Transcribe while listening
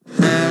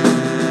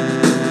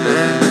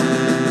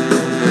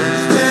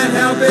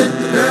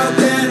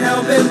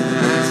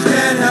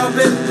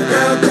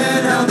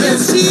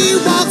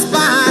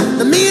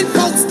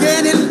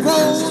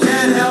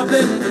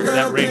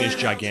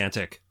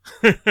gigantic.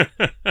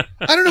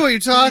 I don't know what you're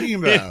talking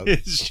about.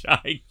 It's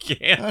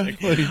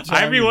gigantic. Every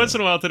Every once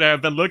in a while today,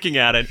 I've been looking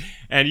at it,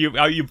 and you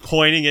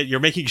pointing it. You're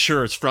making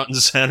sure it's front and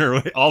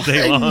center all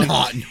day long. I'm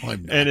not.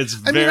 And it's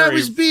I very. mean, I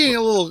was being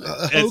a little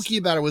hokey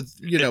about it with,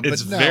 but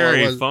it's no,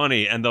 very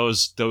funny, and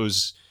those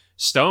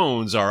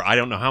stones are, I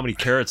don't know how many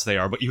carats they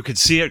are, but you could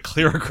see it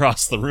clear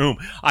across the room.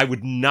 I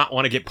would not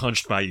want to get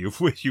punched by you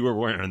if you were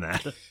wearing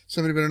that.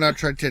 Somebody better not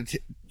try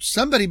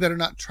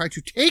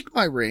to take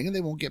my ring, and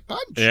they won't get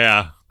punched.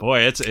 Yeah, boy,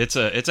 it's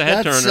a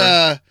head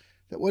turner.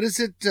 What is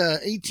it?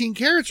 18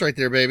 carats right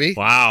there, baby.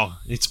 Wow,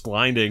 it's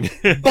blinding.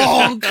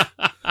 Bonk.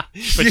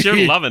 But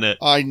you're loving it.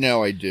 I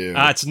know I do.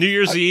 It's New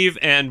Year's Eve,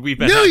 and we've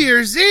been New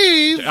Year's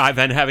Eve. I've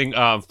been having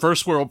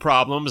first world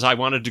problems. I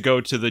wanted to go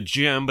to the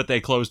gym, but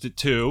they closed it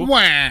too. Wah.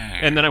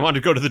 And then I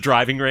wanted to go to the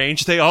driving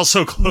range. They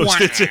also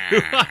closed it too.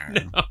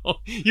 I know.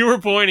 You were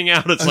pointing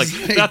out it's like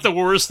that's the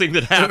worst thing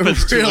that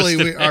happens to us. Really,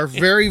 today. we are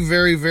very,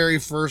 very, very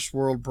first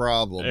world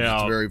problems.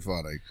 Yeah. It's very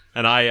funny.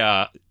 And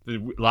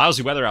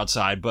lousy weather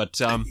outside, but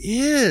It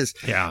is.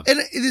 yeah. And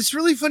it's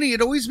really funny.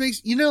 It always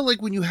makes,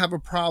 like when you have a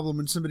problem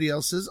and somebody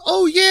else says,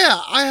 oh, yeah,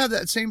 I have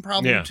that same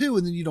problem Yeah. too.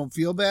 And then you don't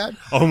feel bad.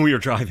 Oh, when we were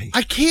driving.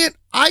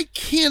 I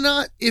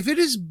cannot, if it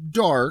is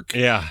dark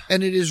Yeah.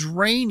 and it is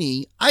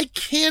rainy, I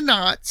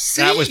cannot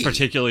see. That was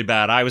particularly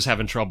bad. I was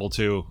having trouble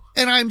too.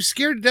 And I'm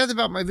scared to death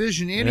about my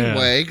vision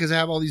anyway, because I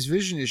have all these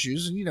vision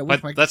issues. And,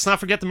 with But let's not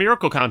forget the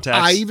miracle contacts.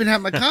 I even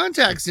have my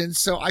contacts in,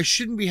 so I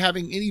shouldn't be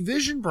having any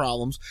vision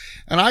problems.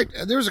 And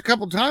there was a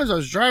couple times I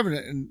was driving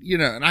it, and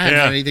I hadn't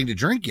had anything to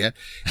drink yet.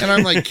 And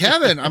I'm like,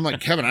 Kevin,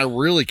 I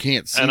really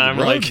can't see. And the I'm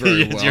road like,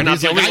 very well. you're not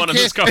He's the like, only I one in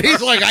this can't- car.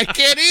 He's like, I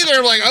can't either.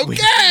 I'm like,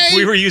 okay.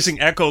 We were using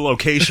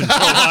echolocation for a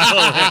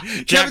while.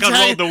 Jack Kevin's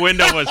unrolled the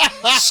window, was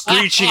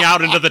screeching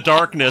out into the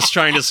darkness,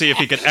 trying to see if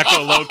he could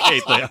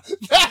echolocate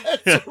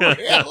That's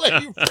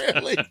really,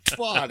 really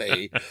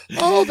funny.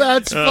 Oh,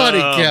 that's funny,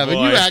 Oh, Kevin.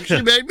 boy. You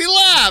actually made me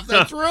laugh.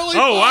 That's really Oh,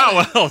 funny.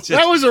 wow. Well,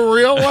 That was a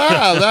real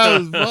laugh. That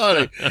was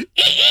funny.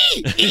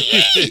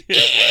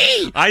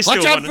 I still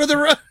Watch out wanna- for the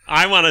road.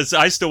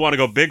 I still want to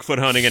go Bigfoot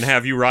hunting and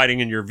have you riding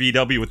in your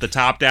VW with the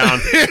top down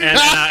and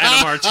a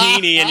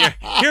martini, and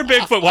you're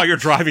Bigfoot while you're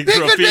driving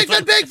through a Bigfoot,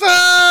 field. Bigfoot,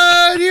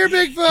 Bigfoot! Here,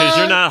 Bigfoot! Because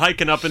you're not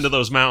hiking up into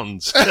those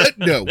mountains.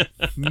 No.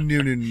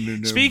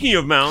 Speaking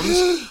of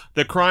mountains,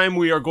 the crime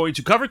we are going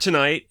to cover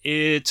tonight,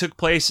 it took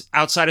place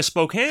outside of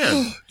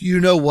Spokane. You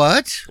know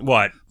what?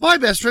 What? My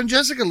best friend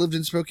Jessica lived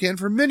in Spokane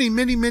for many,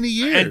 many, many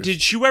years. And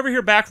did you ever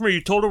hear back from her?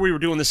 You told her we were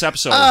doing this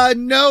episode.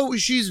 No,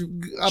 she's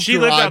up She to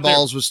her lived out there.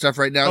 eyeballs with stuff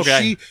right now.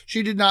 Okay.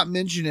 She did not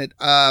mention it,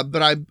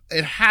 but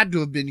it had to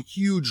have been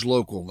huge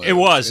local news. It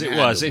was. had to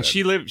have And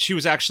been. she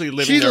was actually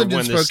living She there lived in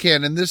when this.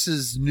 Spokane, and this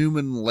is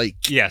Newman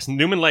Lake. Yes,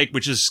 Newman Lake,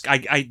 which is,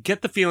 I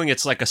get the feeling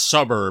it's like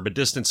a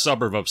distant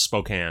suburb of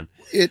Spokane.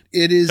 It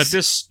is. But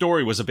this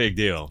story was a big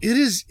deal. It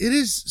is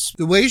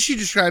the way she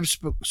described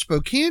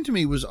Spokane to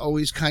me was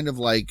always kind of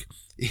like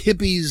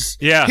hippies.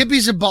 Yeah.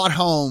 Hippies have bought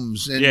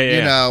homes, and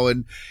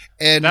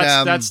and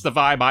That's the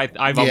vibe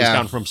I've always yeah.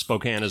 gotten from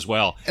Spokane as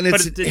well. and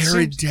it's But an it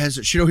arid seems-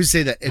 desert. She'd always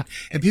say that,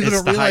 and people It's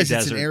don't the high realize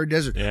it's an desert. arid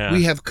desert. Yeah.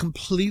 We have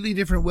completely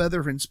different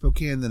weather in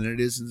Spokane than it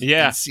is in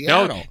Yeah,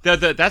 Seattle. no,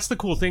 that's the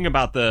cool thing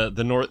about the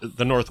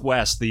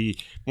Northwest.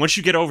 Once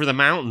you get over the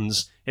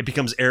mountains, it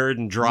becomes arid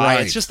and dry.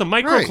 Right. It's just the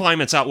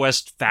microclimates out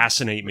west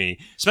fascinate me,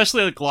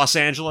 especially like Los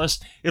Angeles.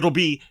 It'll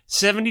be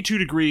 72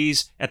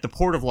 degrees at the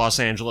port of Los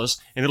Angeles,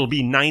 and it'll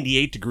be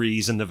 98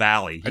 degrees in the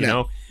valley. You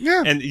know,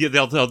 Yeah. And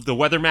they'll the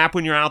weather map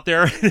when you're out there.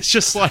 It's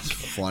just like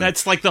funny.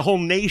 that's like the whole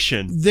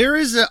nation. There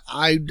is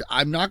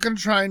I'm not going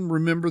to try and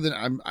remember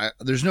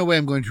there's no way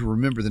I'm going to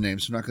remember the name,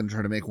 so I'm not going to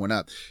try to make one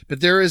up.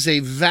 But there is a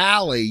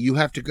valley you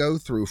have to go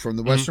through from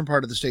the western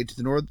part of the state to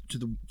the north to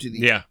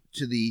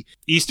the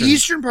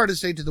eastern part of the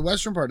state to the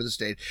western part of the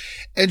state.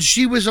 And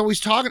she was always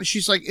talking.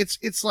 She's like,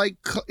 it's like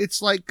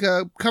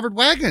covered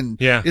wagon.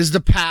 Yeah. Is the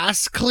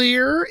pass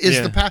clear?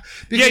 Is the pass?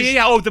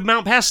 Yeah. Oh, the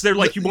Mount Pass. They're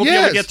like you won't be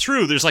able to get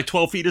through. There's like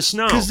 12 feet of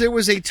snow. Because there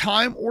was a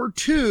time or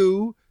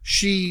two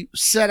she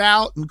set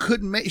out and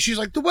couldn't make. She's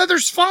like, the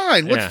weather's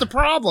fine. What's Yeah. the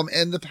problem?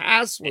 And the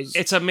pass was.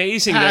 It's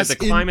amazing that the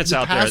climate's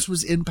out there. The pass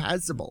was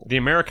impassable. The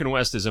American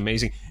West is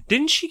amazing.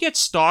 Didn't she get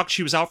stalked?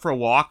 She was out for a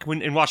walk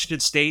in Washington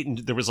State, and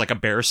there was like a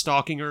bear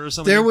stalking her or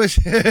something. There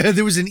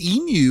was an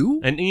emu.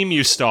 An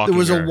emu stalking. There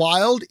was her. a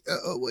wild.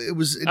 It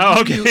was an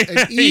emu. Okay.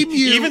 An emu.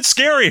 Even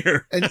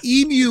scarier. An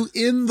emu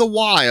in the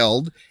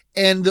wild.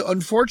 And the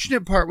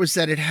unfortunate part was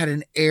that it had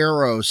an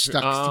arrow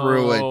stuck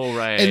through it. Oh,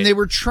 right. And they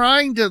were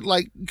trying to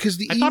because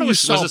the I emu thought it was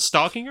saw. it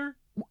stalking her?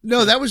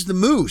 No, that was the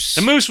moose.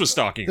 The moose was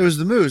stalking It her. was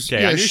the moose.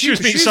 Okay, I knew she was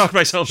being stalked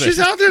by something. She's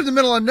out there in the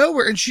middle of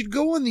nowhere, and she'd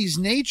go on these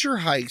nature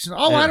hikes. And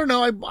I don't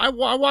know. I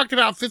walked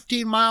about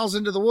 15 miles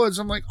into the woods.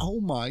 I'm like, oh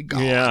my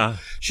god. Yeah.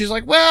 She's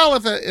like, well,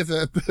 if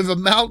a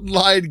mountain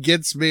lion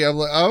gets me, I'm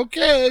like,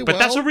 okay. But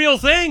that's a real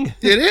thing.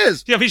 It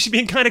is. Yeah, I mean, she's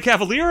being kind of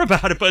cavalier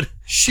about it, but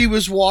She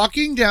was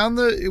walking down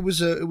it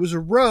was a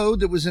road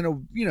that was in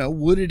a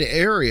wooded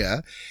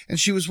area, and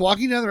she was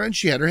walking down the road, and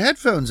she had her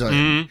headphones on.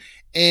 Mhm.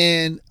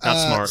 and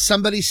Not smart.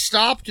 somebody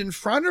stopped in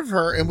front of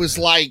her and was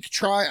like,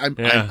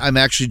 I'm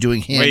actually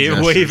doing hand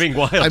gestures. Waving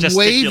while I'm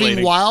gesticulating.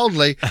 waving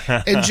wildly.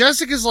 And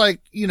Jessica's like,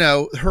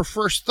 her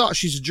first thought,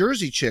 she's a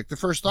Jersey chick. The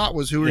first thought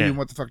was, who are you and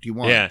what the fuck do you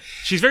want? Yeah.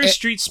 She's very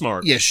street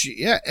smart.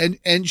 Yeah, and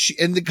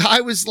the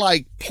guy was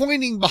like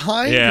pointing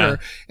behind her,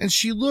 and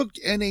she looked,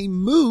 and a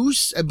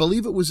moose, I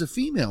believe it was a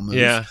female moose.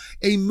 Yeah.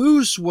 A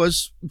moose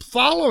was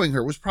following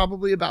her, was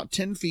probably about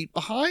 10 feet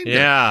behind her.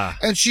 Yeah.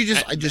 And she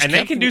just, and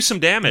they can do some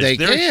damage.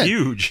 They're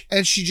huge.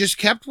 And she just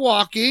kept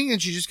walking,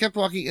 and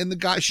the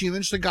guy, she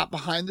eventually got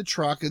behind the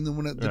truck, and then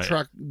when the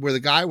truck where the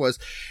guy was,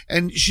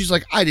 and she's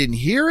like, I didn't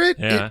hear it.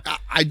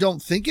 I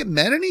don't think it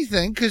meant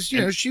anything, because,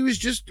 she was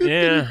just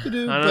I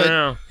don't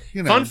know.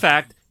 Fun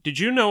fact, did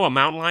you know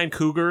mountain lion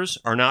cougars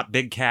are not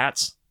big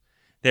cats?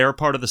 They're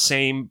part of the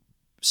same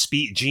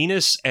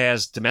genus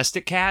as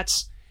domestic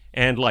cats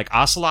and like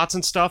ocelots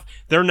and stuff.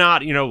 They're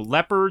not,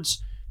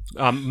 leopards,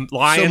 lions,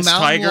 so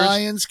tigers.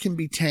 Lions can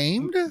be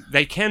tamed?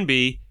 They can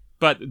be,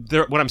 but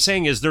what I'm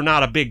saying is they're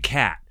not a big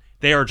cat.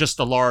 They are just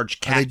a large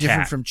cat. Are they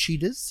different from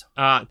cheetahs?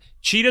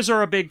 Cheetahs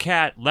are a big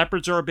cat.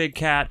 Leopards are a big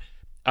cat.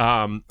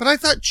 But I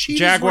thought cheetahs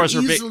jaguars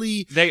were are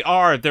easily... big. They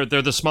are. They're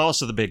the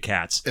smallest of the big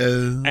cats.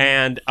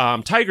 And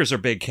tigers are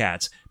big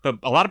cats. But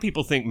a lot of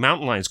people think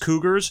mountain lions,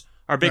 cougars,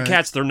 are big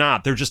cats. They're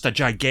not. They're just a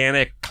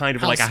gigantic, kind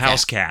of like a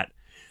house cat.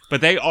 But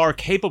they are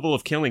capable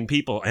of killing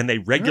people, and they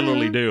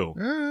regularly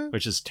do,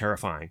 which is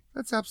terrifying.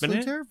 That's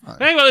absolutely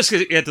terrifying. Anyway, let's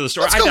get to the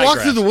story. Let's go walk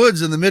through the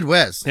woods in the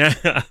Midwest.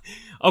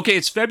 Okay,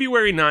 it's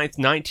February 9th,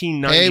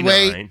 1999. Hey,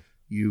 wait.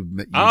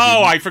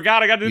 I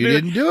forgot. I got to do it.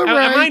 You didn't do it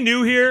right. Am I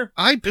new here?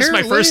 This is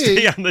my first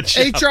day on the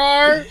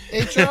job.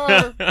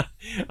 HR.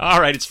 All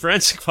right, it's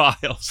Forensic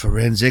Files.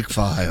 Forensic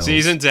Files.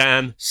 Season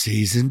 10.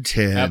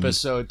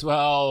 Episode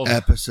 12.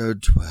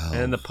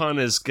 And the pun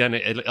is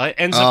it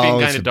ends up being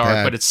kind of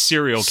dark, but it's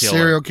serial killer.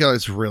 Serial killer.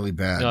 It's really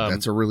bad.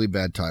 That's a really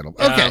bad title.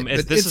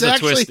 Okay. This is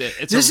actually, a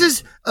twist. This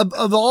is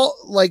of all,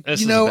 like,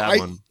 this is a bad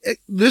one.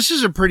 This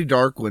is a pretty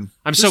dark one.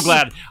 I'm so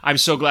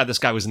glad this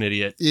guy was an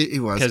idiot. He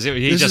was. Because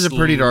he this just is a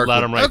pretty dark let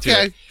one. him right to it.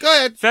 Okay, go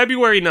ahead.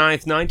 February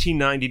 9th,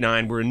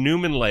 1999, we're in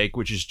Newman Lake,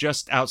 which is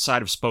just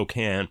outside of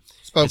Spokane.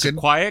 It's a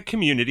quiet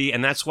community,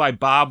 and that's why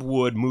Bob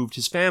Wood moved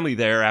his family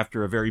there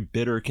after a very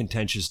bitter,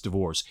 contentious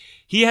divorce.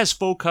 He has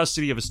full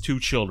custody of his two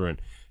children,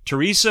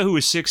 Teresa, who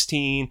is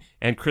 16,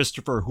 and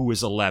Christopher, who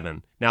is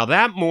 11. Now,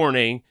 that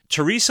morning,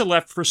 Teresa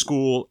left for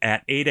school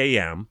at 8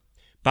 a.m.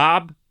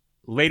 Bob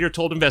later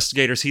told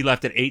investigators he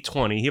left at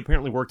 8:20. He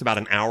apparently worked about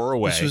an hour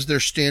away. This was their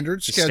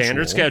standard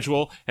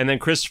schedule. And then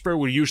Christopher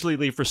would usually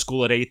leave for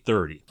school at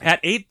 8:30.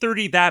 At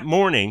 8:30 that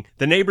morning,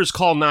 the neighbors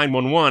call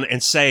 911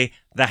 and say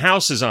the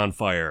house is on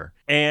fire.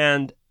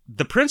 And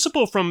the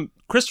principal from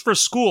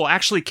Christopher's school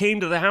actually came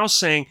to the house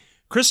saying,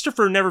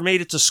 Christopher never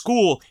made it to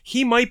school.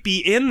 He might be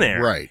in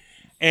there. Right.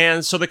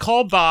 And so they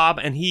called Bob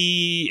on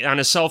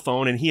his cell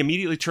phone, and he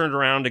immediately turned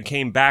around and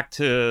came back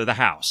to the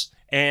house.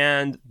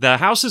 And the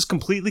house is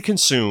completely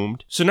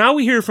consumed. So now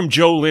we hear from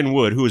Jo Lynn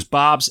Wood, who is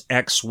Bob's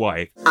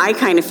ex-wife. I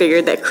kind of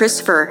figured that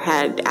Christopher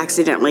had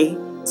accidentally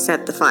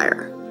set the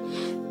fire,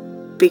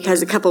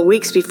 because a couple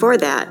weeks before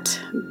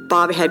that,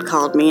 Bob had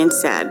called me and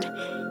said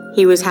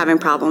he was having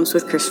problems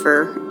with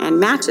Christopher and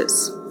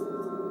matches.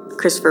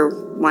 Christopher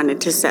wanted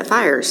to set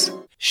fires.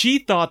 She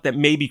thought that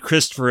maybe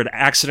Christopher had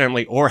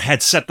accidentally or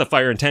had set the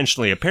fire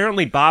intentionally.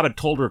 Apparently, Bob had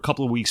told her a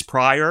couple of weeks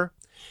prior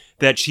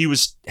that she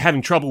was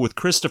having trouble with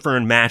Christopher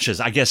and matches.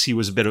 I guess he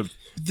was a bit of...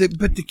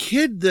 But the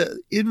kid,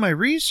 in my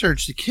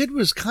research, the kid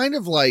was kind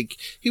of like,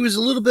 he was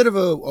a little bit of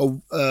a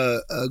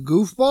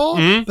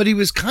goofball, but he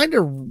was kind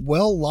of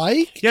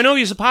well-liked. Yeah, no,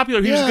 he was a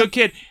good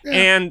kid. Yeah.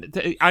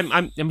 And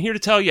I'm here to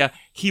tell you,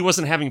 he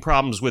wasn't having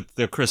problems with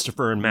the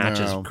Christopher and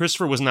matches. No.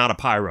 Christopher was not a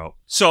pyro.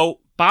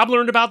 So Bob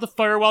learned about the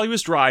fire while he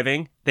was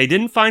driving. They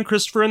didn't find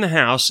Christopher in the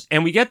house.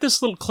 And we get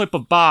this little clip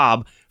of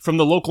Bob from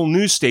the local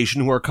news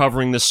station who are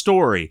covering the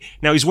story.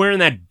 Now, he's wearing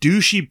that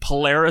douchey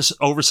Polaris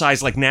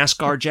oversized like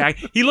NASCAR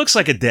jacket. He looks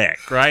like a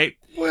dick, right?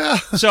 Well,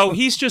 so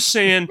he's just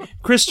saying,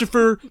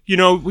 Christopher,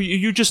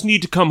 you just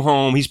need to come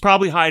home. He's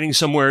probably hiding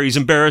somewhere. He's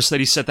embarrassed that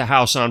he set the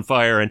house on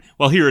fire. And,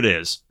 well, here it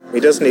is.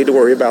 He doesn't need to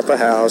worry about the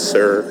house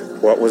or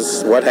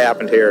what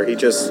happened here. He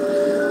just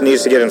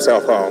needs to get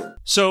himself home.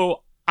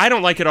 So I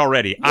don't like it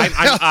already.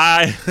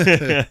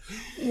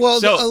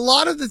 Well, a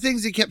lot of the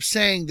things they kept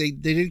saying,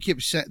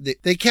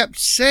 they kept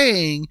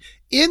saying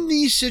in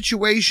these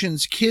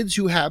situations, kids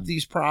who have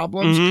these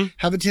problems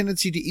have a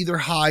tendency to either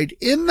hide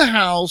in the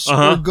house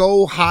or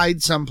go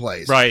hide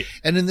someplace. Right.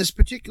 And in this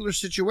particular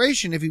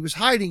situation, if he was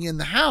hiding in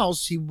the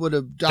house, he would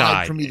have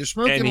died from either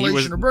smoke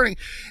inhalation or burning.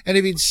 And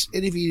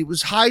if he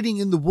was hiding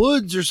in the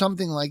woods or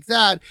something like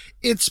that,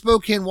 it's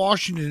Spokane,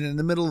 Washington in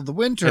the middle of the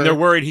winter. And they're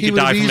worried he could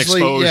die from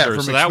exposure. Yeah,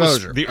 from so exposure. That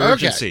was the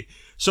urgency. Okay.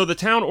 So the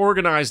town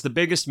organized the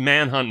biggest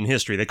manhunt in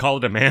history. They call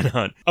it a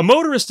manhunt. A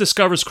motorist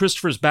discovers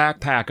Christopher's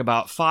backpack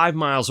about 5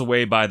 miles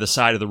away by the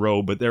side of the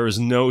road, but there is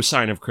no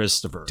sign of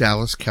Christopher.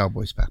 Dallas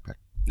Cowboys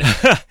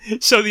backpack.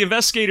 So the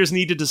investigators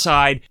need to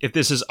decide if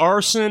this is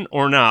arson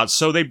or not.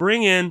 So they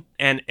bring in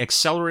an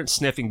accelerant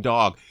sniffing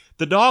dog.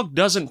 The dog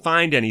doesn't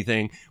find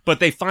anything, but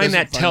they find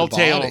that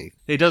telltale.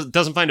 It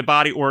doesn't find a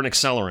body or an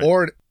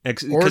accelerant.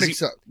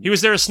 He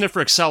was there to sniff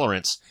for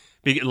accelerants,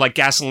 like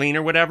gasoline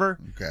or whatever.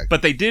 Okay.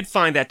 But they did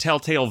find that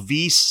telltale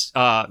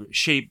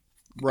V-shaped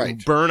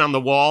burn on the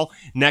wall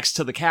next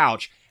to the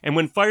couch. And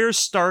when fires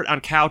start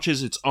on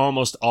couches, it's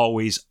almost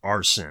always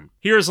arson.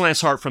 Here's Lance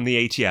Hart from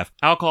the ATF.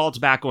 Alcohol,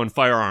 tobacco, and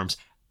firearms.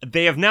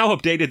 They have now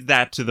updated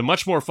that to the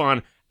much more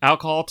fun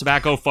alcohol,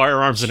 tobacco,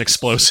 firearms, and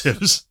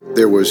explosives.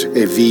 There was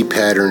a V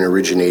pattern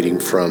originating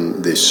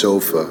from the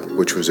sofa,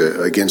 which was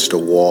against a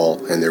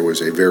wall, and there was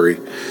a very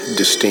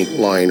distinct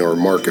line or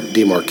mark of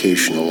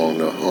demarcation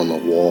on the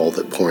wall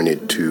that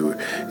pointed to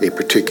a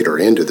particular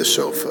end of the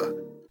sofa.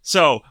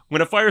 So,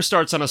 when a fire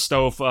starts on a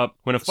sofa,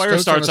 when a fire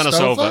starts on a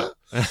loofah,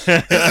 when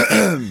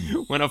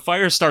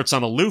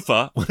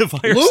a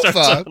fire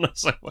starts on a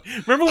sofa.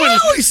 Remember when I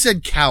always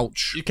said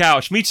couch.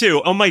 Couch, me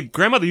too. Oh, my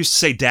grandmother used to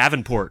say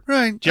Davenport.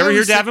 Right. Did you ever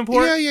hear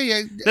Davenport?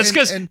 Yeah. That's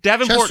because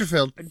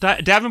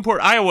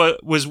Davenport, Iowa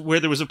was where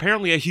there was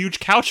apparently a huge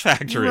couch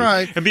factory.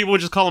 Right. And people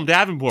would just call them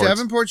Davenports.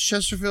 Davenports,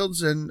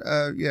 Chesterfields, and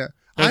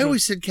I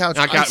always said couch.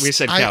 We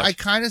said couch. I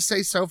kind of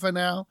say sofa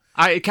now.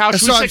 We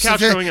said couch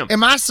growing up.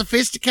 Am I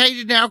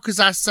sophisticated now because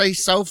I say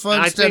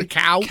sofa instead of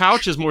couch?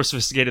 Couch is more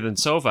sophisticated than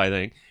sofa, I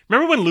think.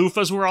 Remember when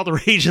loofahs were all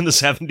the rage in the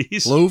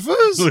 70s?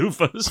 Loofahs?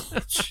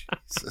 Loofahs.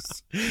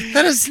 Jesus.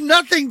 That has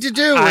nothing to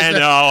do with I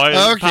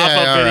know. Okay,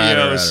 pop-up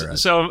videos. All right.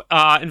 So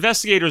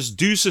investigators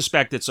do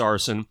suspect it's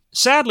arson.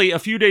 Sadly, a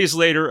few days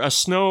later, a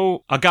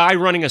guy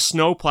running a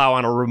snowplow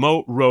on a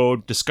remote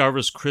road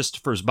discovers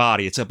Christopher's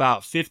body. It's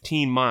about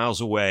 15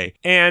 miles away.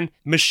 And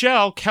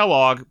Michelle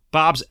Kellogg,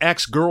 Bob's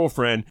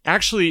ex-girlfriend,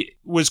 actually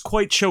was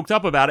quite choked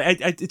up about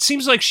it. It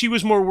seems like she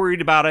was more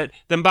worried about it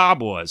than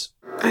Bob was.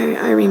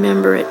 I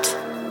remember it.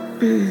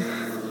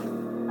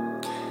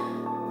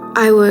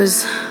 I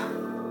was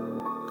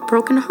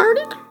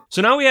brokenhearted.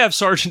 So now we have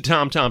Sergeant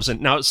Tom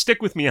Thompson. Now,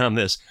 stick with me on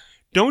this.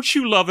 Don't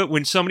you love it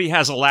when somebody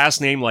has a last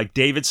name like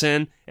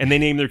Davidson and they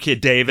name their kid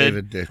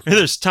David? And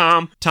there's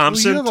Tom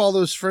Thompson. Well, you have all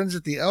those friends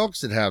at the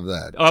Elks that have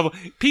that.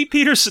 Pete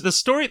Peterson,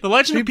 the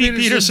legend of Pete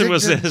Peterson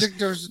was this.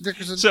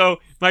 Dickerson. So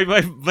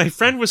my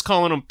friend was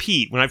calling him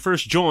Pete when I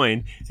first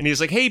joined, and he was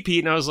like, "Hey,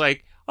 Pete," and I was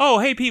like, "Oh,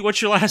 hey, Pete,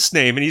 what's your last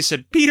name?" And he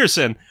said,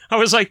 "Peterson." I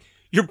was like,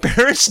 "Your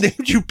parents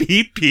named you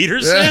Pete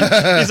Peterson?"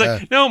 He's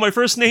like, "No, my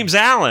first name's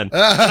Alan."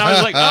 And I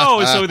was like,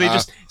 "Oh," so they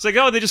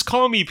just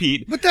call me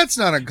Pete. But that's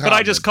not uncommon. But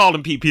I just called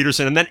him Pete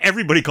Peterson, and then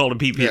everybody called him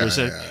Pete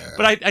Peterson. Yeah.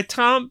 But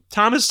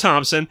Thomas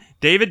Thompson,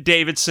 David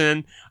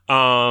Davidson,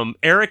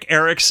 Eric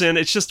Erickson.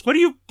 It's just, what are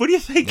you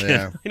thinking?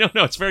 Yeah. I don't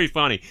know. It's very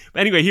funny.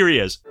 But anyway, here he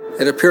is.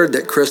 It appeared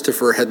that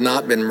Christopher had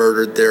not been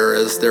murdered there,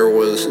 as there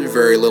was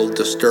very little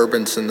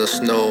disturbance in the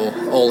snow,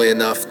 only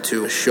enough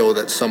to show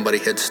that somebody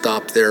had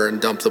stopped there and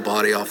dumped the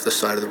body off the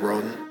side of the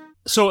road.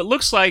 So it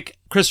looks like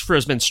Christopher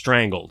has been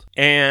strangled.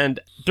 And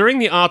during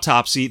the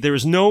autopsy, there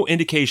was no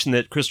indication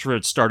that Christopher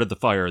had started the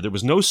fire. There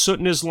was no soot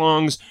in his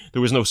lungs.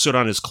 There was no soot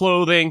on his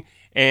clothing.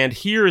 And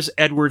here's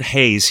Edward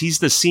Hayes. He's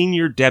the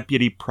senior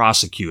deputy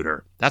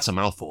prosecutor. That's a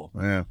mouthful.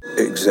 Yeah.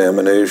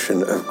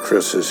 Examination of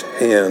Chris's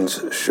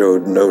hands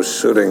showed no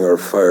sooting or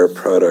fire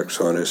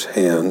products on his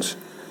hands.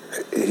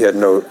 He had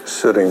no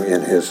sooting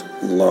in his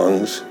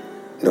lungs,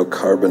 no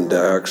carbon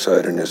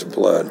dioxide in his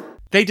blood.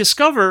 They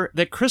discover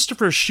that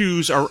Christopher's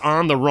shoes are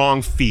on the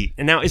wrong feet.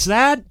 And now, is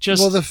that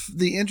just... Well,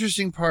 the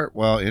interesting part...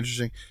 Well,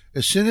 interesting.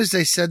 As soon as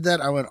they said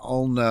that, I went,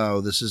 oh, no,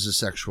 this is a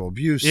sexual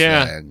abuse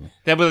thing.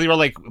 They were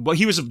like, well,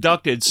 he was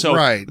abducted. So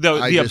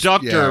the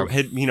abductor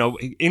had,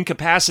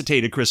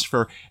 incapacitated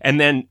Christopher and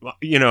then,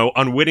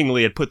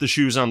 unwittingly had put the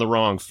shoes on the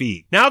wrong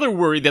feet. Now they're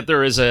worried that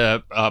there is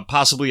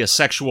possibly a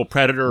sexual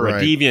predator or a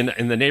deviant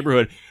in the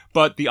neighborhood.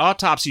 But the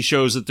autopsy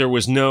shows that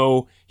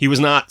he was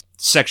not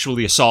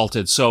sexually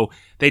assaulted. So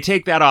they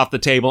take that off the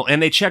table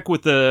and they check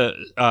with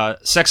the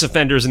sex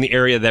offenders in the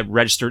area that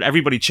registered.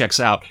 Everybody checks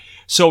out.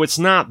 So it's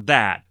not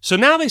that. So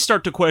now they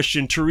start to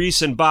question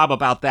Teresa and Bob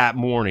about that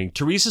morning.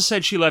 Teresa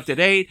said she left at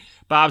 8.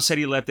 Bob said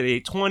he left at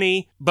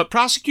 8:20. But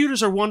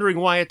prosecutors are wondering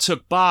why it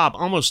took Bob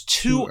almost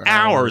 2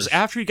 hours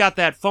after he got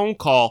that phone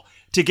call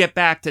to get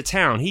back to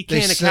town. He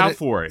can't account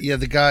for it. Yeah,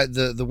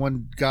 the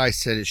one guy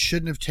said it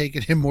shouldn't have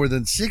taken him more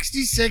than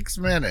 66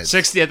 minutes.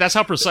 60. That's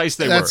how precise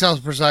they were. That's how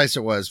precise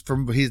it was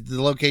from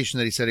the location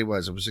that he said he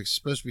was. It was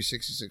supposed to be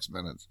 66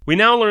 minutes. We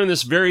now learn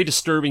this very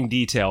disturbing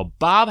detail.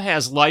 Bob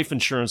has life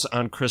insurance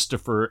on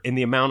Christopher in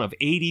the amount of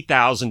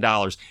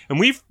 $80,000. And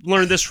we've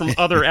learned this from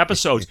other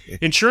episodes.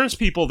 Insurance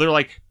people, they're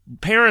like,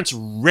 parents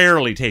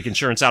rarely take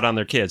insurance out on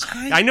their kids.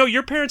 I know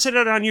your parents had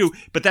it on you,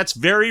 but that's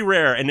very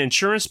rare. And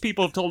insurance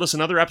people have told us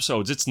in other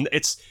episodes,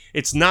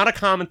 it's not a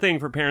common thing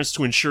for parents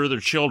to insure their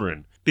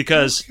children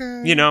because,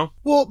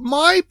 Well,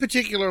 my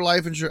particular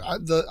life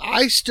insurance,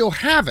 I still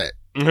have it.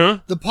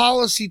 Mm-hmm. The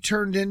policy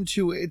turned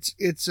into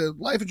it's a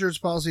life insurance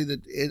policy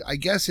that I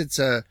guess it's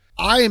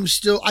I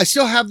still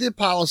have the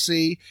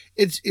policy.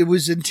 It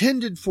was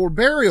intended for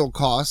burial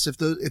costs if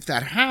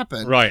that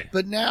happened. Right.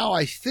 But now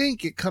I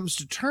think it comes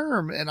to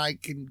term and I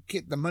can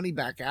get the money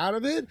back out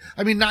of it.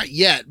 I mean, not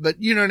yet,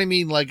 but you know what I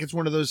mean? Like, it's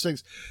one of those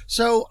things.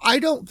 So I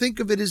don't think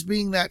of it as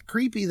being that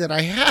creepy that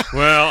I have.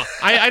 Well,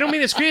 I don't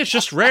mean it's creepy. It's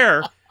just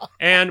rare.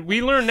 And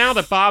we learn now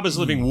that Bob is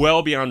living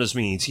well beyond his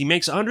means. He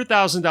makes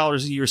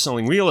 $100,000 a year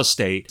selling real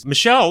estate.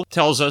 Michelle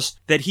tells us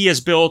that he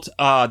has built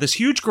this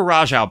huge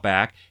garage out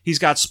back. He's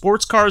got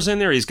sports cars in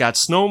there. He's got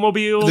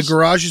snowmobiles. The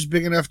garage is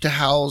big enough to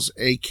house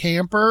a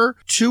camper,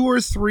 2 or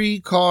 3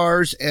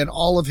 cars, and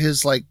all of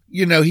his, like,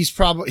 you know, he's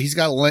got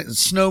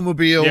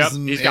snowmobiles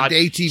and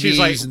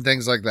ATVs and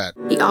things like that.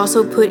 He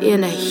also put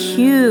in a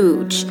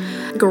huge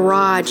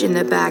garage in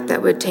the back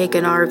that would take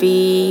an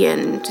RV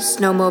and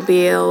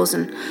snowmobiles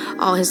and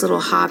all his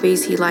little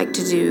hobbies. He liked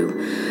to do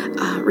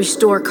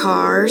restore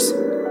cars,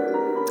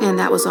 and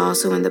that was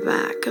also in the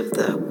back of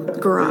the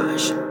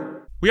garage.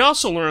 We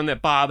also learned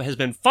that Bob has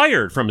been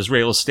fired from his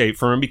real estate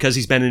firm because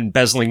he's been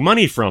embezzling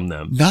money from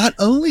them. Not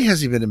only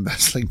has he been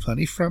embezzling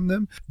money from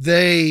them,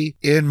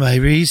 in my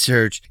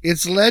research,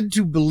 it's led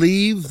to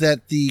believe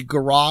that the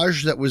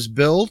garage that was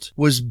built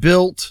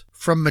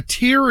from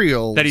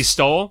materials that he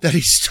stole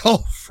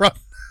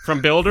from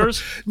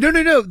builders?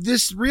 No.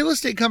 This real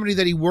estate company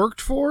that he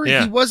worked for,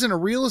 he wasn't a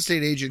real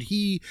estate agent.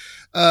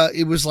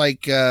 It was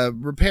like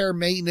repair,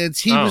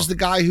 maintenance. He was the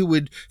guy who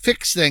would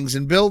fix things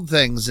and build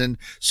things. And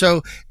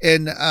so,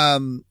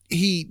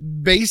 he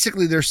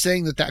basically, they're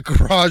saying that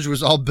garage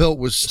was all built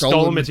with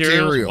stolen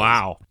materials.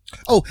 Wow.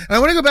 Oh, and I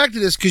want to go back to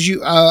this because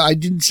I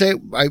didn't say it.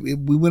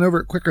 We went over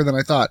it quicker than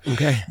I thought.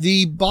 Okay.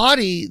 The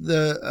body,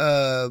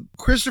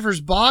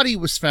 Christopher's body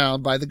was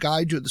found by the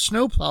guy, the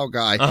snowplow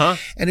guy,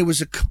 and it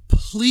was a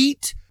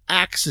complete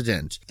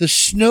accident. The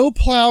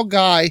snowplow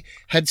guy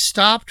had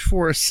stopped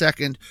for a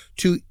second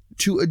to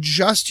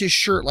adjust his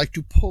shirt, like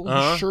to pull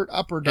his shirt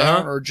up or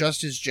down or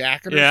adjust his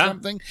jacket or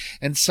something,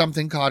 and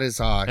something caught his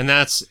eye. And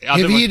that's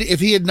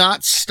if he had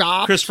not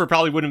stopped, Christopher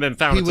probably wouldn't have been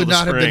found. He would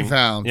not have been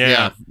found.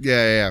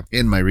 Yeah.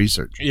 In my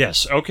research.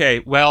 Yes.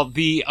 Okay. Well,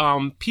 the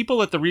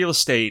people at the real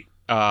estate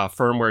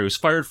firm where he was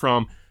fired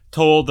from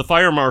told the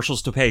fire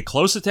marshals to pay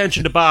close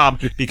attention to Bob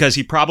because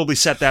he probably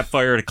set that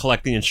fire to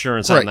collect the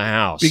insurance on the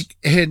house.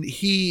 And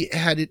he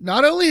had it.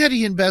 Not only had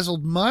he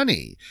embezzled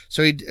money,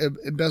 so he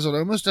embezzled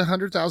almost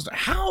 $100,000.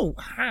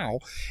 How?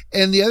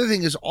 And the other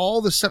thing is all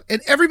the stuff,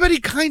 and everybody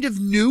kind of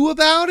knew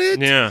about it.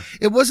 Yeah,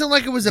 it wasn't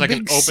like it was a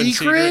big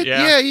secret.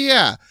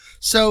 Yeah.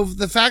 So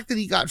the fact that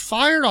he got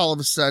fired all of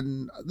a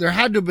sudden, there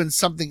had to have been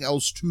something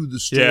else to the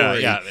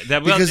story. Yeah.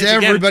 Because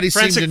everybody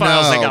seemed to know.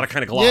 Files, they got to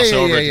kind of gloss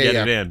over it to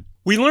get it in.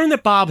 We learned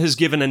that Bob has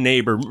given a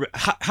neighbor.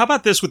 How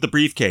about this with the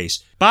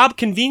briefcase? Bob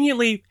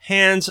conveniently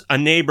hands a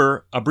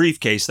neighbor a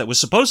briefcase that was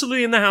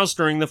supposedly in the house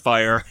during the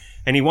fire,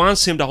 and he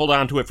wants him to hold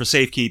on to it for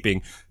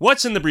safekeeping.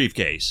 What's in the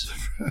briefcase?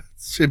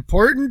 It's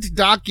important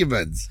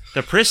documents.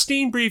 The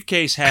pristine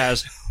briefcase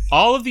has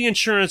all of the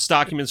insurance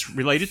documents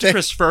related to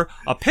Christopher,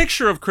 a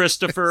picture of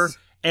Christopher,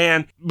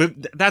 and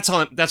that's all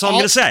I'm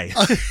going to say.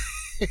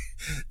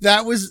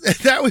 There was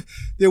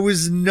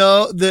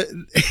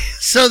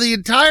so the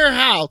entire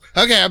house.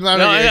 Okay, I'm not.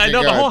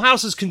 No, the whole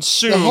house is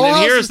consumed,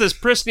 and here's this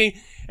pristine,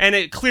 and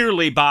it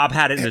clearly Bob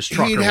had it in his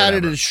truck. He'd had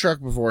it in his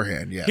truck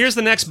beforehand. Yeah. Here's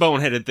the next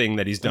boneheaded thing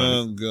that he's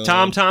done. Oh,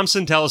 Tom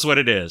Thompson, tell us what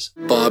it is.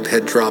 Bob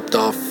had dropped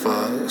off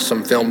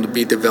some film to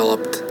be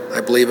developed.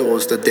 I believe it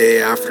was the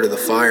day after the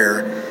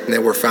fire, and they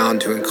were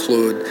found to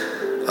include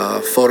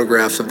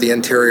photographs of the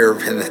interior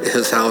of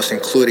his house,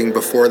 including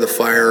before the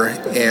fire,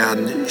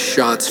 and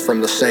shots from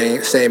the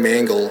same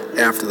angle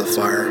after the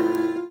fire.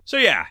 So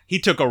yeah, he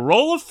took a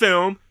roll of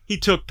film, he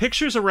took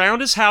pictures around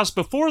his house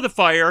before the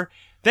fire,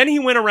 then he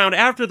went around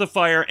after the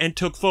fire and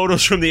took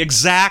photos from the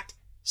exact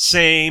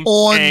same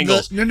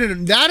angles. No,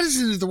 that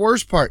isn't the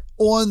worst part.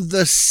 On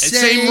the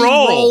same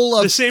roll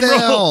of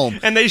film.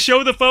 And they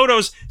show the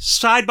photos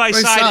side by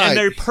side, and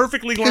they're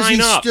perfectly lined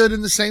up. He stood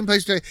in the same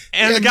place.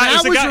 And the guy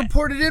was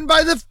reported in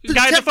by the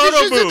guy at the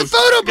photo booth.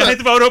 The guy at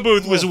the photo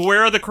booth was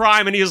aware of the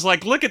crime, and he was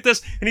like, look at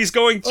this, and he's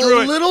going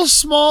through it. A little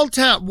small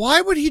town.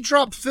 Why would he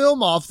drop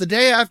film off the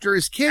day after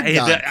his kid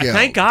got killed?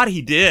 Thank God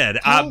he did.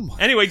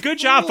 Anyway, good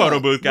job, photo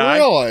booth guy.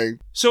 Really?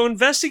 So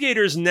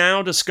investigators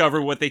now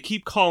discover what they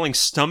keep calling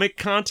stomach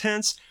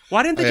contents.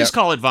 Why didn't they just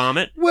call it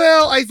vomit?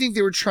 Well, I think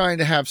they were trying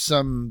to have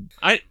some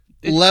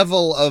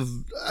level of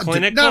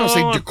clinical, not to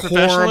say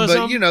decorum,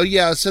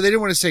 but so they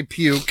didn't want to say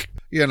puke,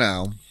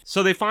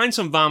 So they find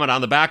some vomit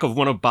on the back of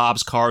one of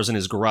Bob's cars in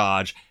his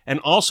garage, and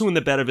also in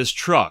the bed of his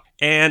truck.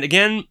 And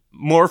again,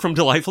 more from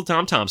delightful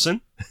Tom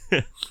Thompson.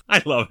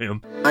 I love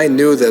him. I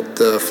knew that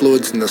the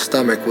fluids in the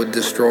stomach would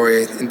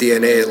destroy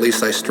DNA. At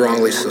least I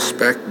strongly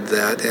suspected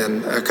that,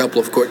 and a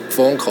couple of quick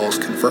phone calls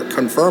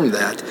confirmed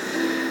that.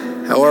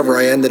 However,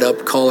 I ended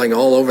up calling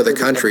all over the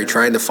country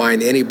trying to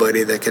find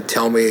anybody that could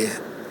tell me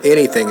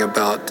anything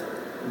about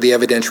the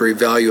evidentiary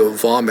value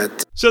of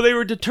vomit. So they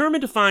were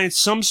determined to find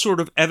some sort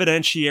of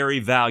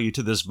evidentiary value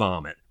to this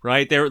vomit,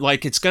 right? They're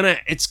like, there's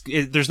not going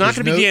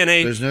to be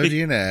DNA. There's no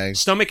DNA.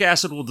 Stomach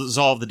acid will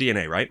dissolve the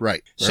DNA, right?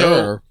 Right.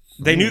 So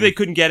they knew they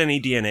couldn't get any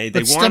DNA.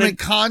 But stomach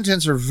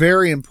contents are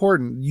very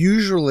important.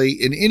 Usually,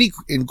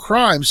 in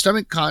crime,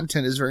 stomach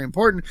content is very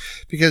important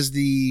because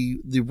the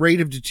rate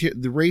of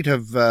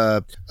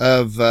the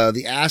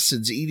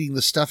acids eating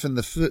the stuff in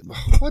the food.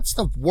 What's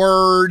the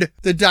word?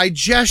 The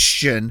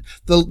digestion,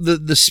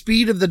 the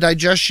speed of the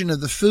digestion of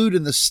the food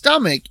in the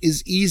stomach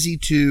is easy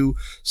to.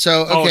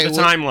 So okay,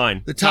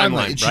 timeline. The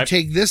timeline. It should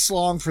take this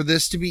long for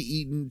this to be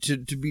eaten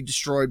to be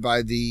destroyed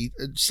by the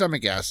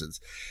stomach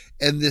acids.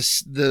 And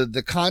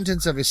the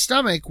contents of his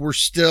stomach were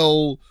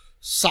still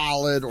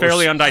solid or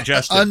fairly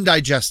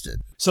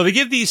undigested. So they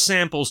give these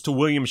samples to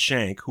William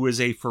Shank, who is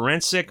a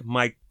forensic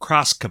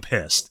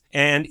microscopist,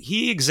 and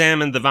he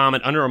examined the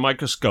vomit under a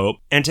microscope,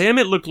 and to him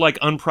it looked like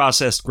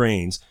unprocessed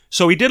grains.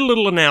 So he did a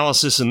little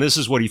analysis, and this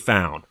is what he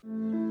found.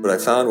 What I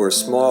found were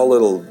small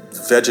little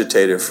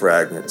vegetative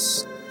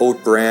fragments,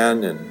 oat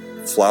bran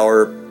and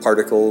flour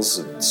particles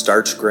and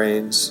starch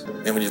grains.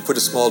 And when you put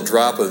a small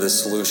drop of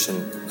this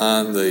solution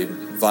on the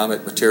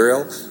vomit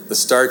material, the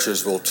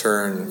starches will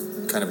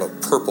turn kind of a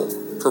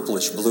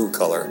purplish blue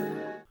color.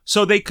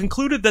 So they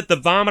concluded that the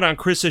vomit on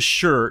Chris's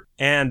shirt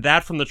and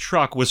that from the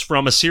truck was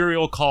from a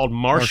cereal called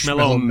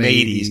Marshmallow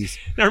Mateys.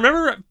 Now,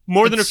 remember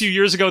more than a few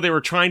years ago, they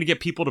were trying to get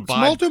people to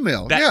buy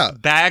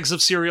bags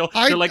of cereal.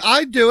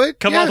 I do it.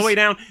 Come all the way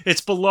down.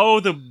 It's below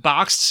the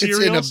boxed cereals.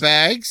 It's in a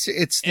bag.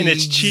 It's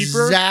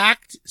cheaper.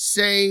 Exact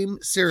same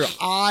cereal.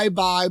 I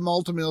buy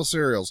Multi-Meal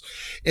cereals.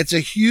 It's a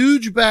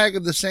huge bag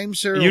of the same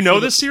cereal. You know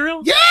this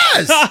cereal?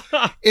 Yes.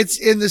 It's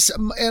in this,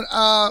 and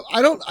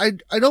I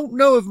don't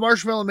know if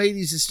Marshmallow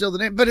Mateys is still the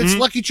name, but it's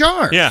Lucky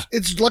Charms. Yeah,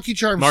 it's Lucky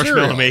Charms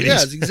Marshmallow cereal. Mateys.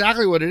 Yeah, it's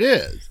exactly what it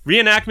is.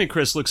 Reenactment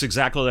Chris looks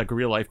exactly like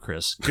real life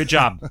Chris. Good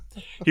job.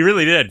 He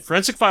really did.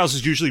 Forensic Files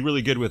is usually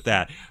really good with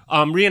that.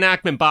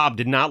 Reenactment Bob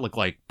did not look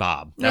like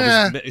Bob.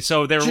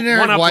 So they were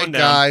generic one up, white one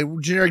down. guy,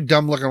 generic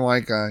dumb looking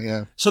white guy.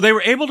 Yeah. So they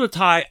were able to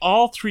tie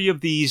all three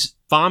of these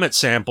vomit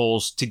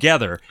samples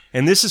together,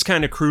 and this is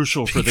kind of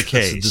crucial for the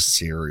case. Of the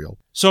cereal.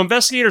 So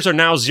investigators are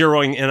now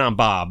zeroing in on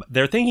Bob.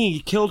 They're thinking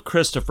he killed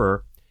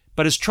Christopher,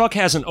 but his truck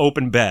has an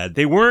open bed.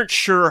 They weren't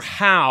sure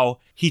how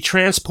he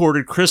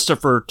transported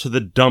Christopher to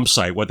the dump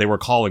site, what they were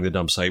calling the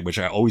dump site, which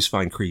I always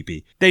find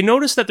creepy. They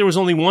noticed that there was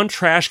only one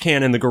trash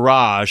can in the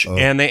garage,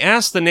 and they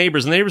asked the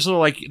neighbors, and the neighbors were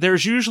like,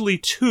 there's usually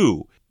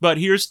two. But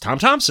here's Tom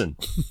Thompson.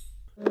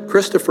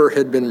 Christopher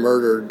had been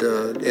murdered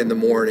in the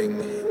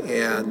morning,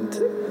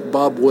 and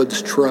Bob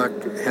Wood's truck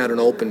had an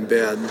open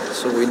bed,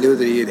 so we knew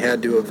that he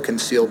had to have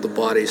concealed the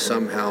body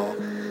somehow.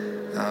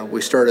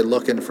 We started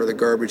looking for the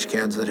garbage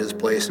cans at his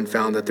place and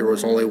found that there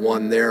was only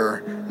one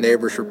there.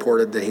 Neighbors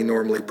reported that he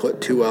normally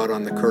put two out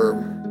on the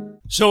curb.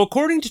 So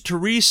according to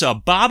Teresa,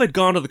 Bob had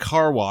gone to the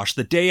car wash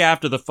the day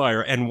after the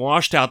fire and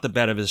washed out the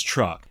bed of his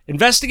truck.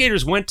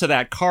 Investigators went to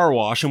that car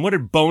wash, and what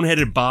did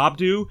boneheaded Bob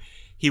do?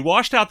 He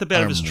washed out the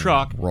bed of his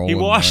truck, he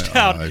washed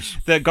out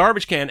the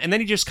garbage can, and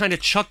then he just kind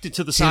of chucked it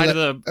to the side of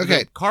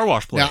the car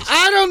wash place. Now,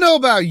 I don't know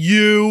about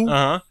you.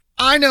 Uh-huh.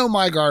 I know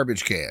my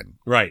garbage can.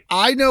 Right.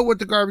 I know what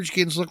the garbage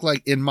cans look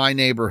like in my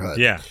neighborhood.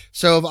 Yeah.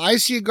 So if I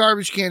see a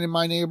garbage can in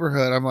my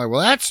neighborhood, I'm like,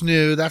 well, that's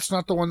new. That's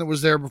not the one that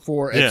was there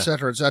before, et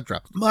cetera, et cetera.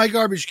 My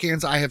garbage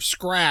cans, I have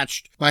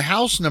scratched my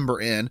house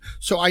number in,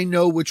 so I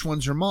know which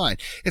ones are mine.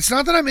 It's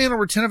not that I'm anal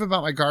retentive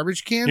about my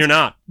garbage cans. You're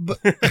not. But,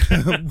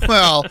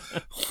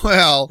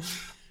 well,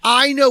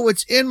 I know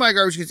what's in my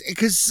garbage cans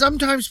because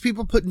sometimes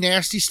people put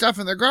nasty stuff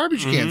in their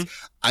garbage cans.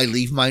 I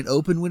leave mine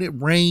open when it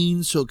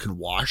rains so it can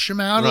wash them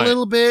out a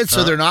little bit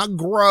so they're not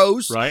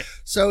gross. Right.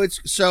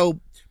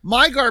 So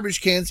my garbage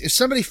cans, if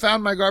somebody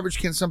found my garbage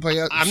can someplace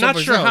else. I'm not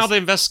sure how the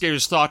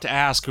investigators thought to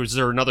ask, was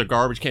there another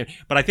garbage can?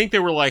 But I think they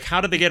were like,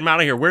 how did they get them out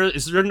of here? Where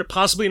is there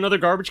possibly another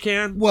garbage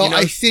can? Well,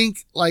 I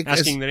think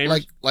asking the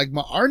neighbors?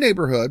 our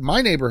neighborhood,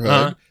 my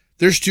neighborhood,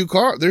 there's two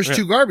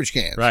garbage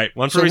cans. Right.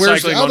 One for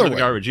recycling, one for the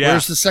garbage. Yeah.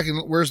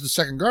 Where's the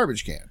second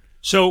garbage can?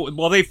 So,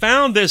 well, they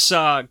found this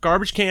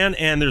garbage can,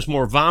 and there's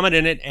more vomit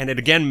in it, and it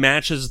again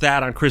matches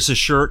that on Chris's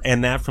shirt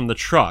and that from the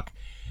truck.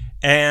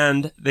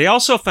 And they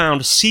also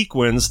found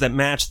sequins that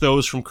match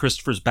those from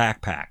Christopher's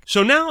backpack.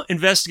 So now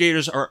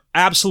investigators are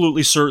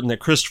absolutely certain that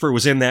Christopher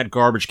was in that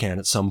garbage can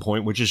at some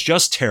point, which is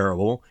just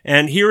terrible.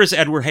 And here is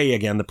Edward Hay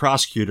again, the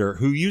prosecutor,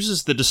 who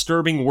uses the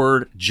disturbing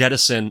word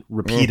jettison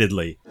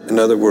repeatedly. In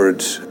other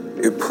words,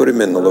 it put him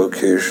in the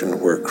location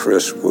where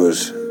Chris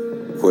was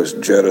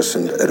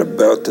jettisoned at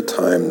about the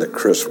time that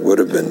Chris would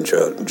have been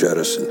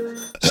jettisoned.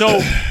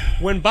 So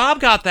when Bob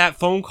got that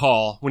phone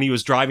call when he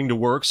was driving to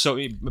work,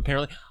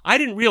 apparently, I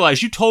didn't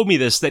realize, you told me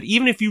this, that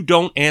even if you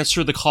don't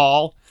answer the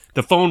call,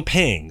 the phone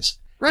pings.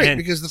 Right,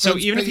 because the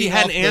phone's so even if he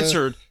hadn't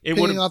answered, it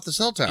would have off the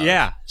cell tower.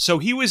 Yeah, so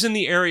he was in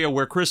the area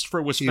where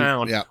Christopher was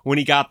found when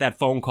he got that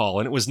phone call,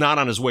 and it was not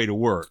on his way to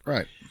work.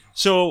 Right.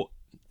 So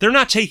they're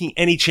not taking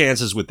any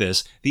chances with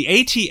this. The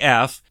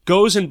ATF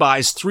goes and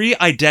buys 3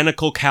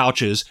 identical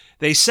couches.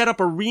 They set up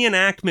a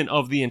reenactment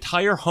of the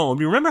entire home.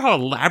 Do you remember how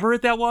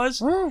elaborate that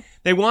was?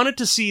 They wanted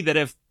to see that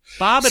if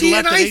Bob had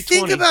left at 8:20. I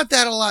think about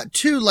that a lot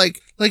too.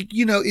 Like,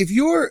 if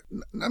you're,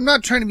 I'm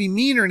not trying to be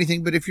mean or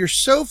anything, but if your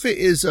sofa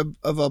is of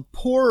a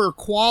poorer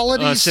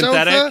quality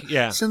synthetic,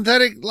 sofa,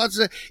 synthetic,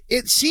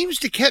 it seems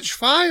to catch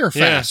fire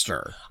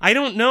faster. I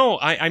don't know.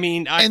 I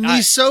mean,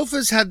 these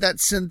sofas had that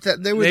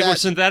synthetic. They were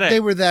synthetic. They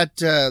were not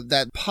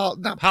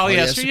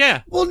polyester.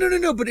 Yeah. Well,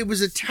 no, but it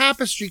was a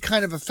tapestry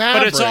kind of a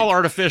fabric. But it's all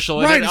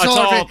artificial. Right. It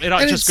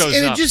just goes up.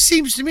 And it just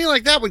seems to me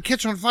like that would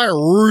catch on fire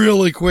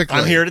really quickly.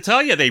 I'm here to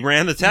tell you, they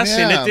ran the test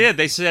and it did.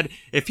 They said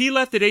if he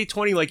left at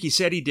 8:20 like he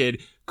said he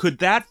did, could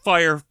that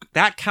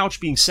couch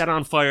being set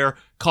on fire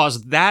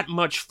cause that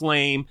much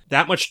flame,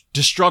 that much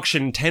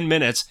destruction in 10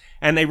 minutes?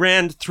 And they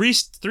ran three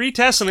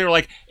tests, and they were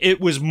like, it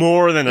was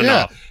more than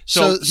enough.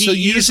 So he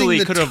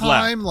easily could have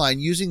left.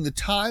 Using the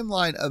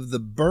timeline of the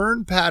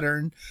burn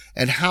pattern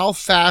and how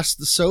fast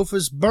the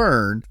sofas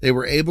burn, they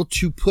were able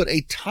to put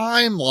a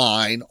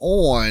timeline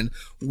on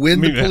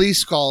when the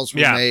police calls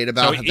were made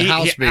about the house being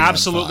on fire. He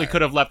absolutely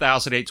could have left the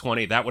house at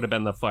 8:20. That would have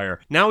been the fire.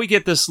 Now we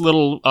get this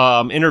little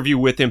interview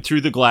with him through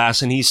the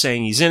glass, and he's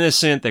saying he's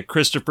innocent, that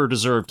Christopher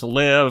deserved to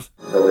live.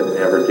 I would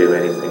never do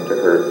anything to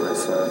hurt my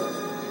son.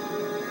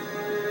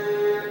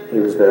 He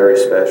was very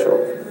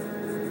special.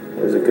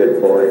 He was a good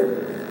boy.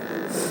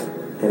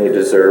 And he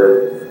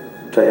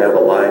deserved to have a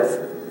life.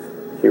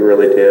 He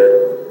really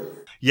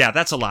did. Yeah,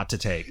 that's a lot to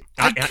take.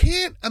 I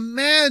can't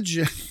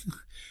imagine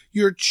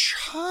your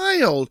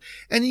child,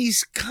 and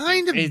he's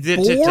kind of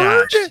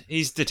bored.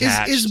 He's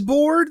detached. Is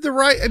bored the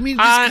right? I mean,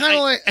 it's kind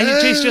of like... And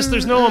he's just,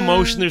 there's no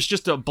emotion. There's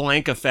just a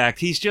blank effect.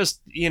 He's just,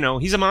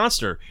 he's a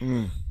monster.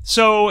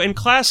 So in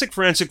classic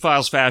Forensic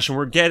Files fashion,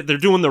 they're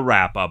doing the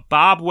wrap-up.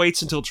 Bob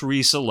waits until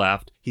Teresa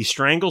left. He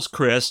strangles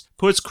Chris,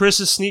 puts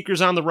Chris's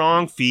sneakers on the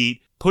wrong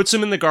feet, puts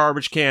him in the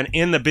garbage can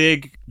in the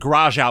big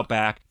garage out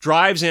back,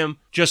 drives him,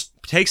 just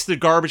takes the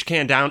garbage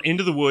can down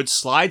into the woods,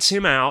 slides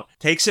him out,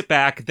 takes it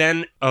back.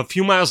 Then a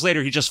few miles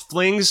later, he just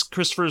flings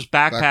Christopher's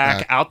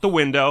backpack out the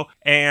window,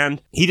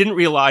 and he didn't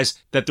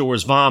realize that there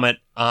was vomit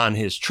on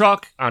his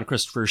truck, on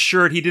Christopher's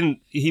shirt.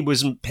 He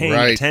wasn't paying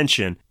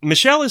attention.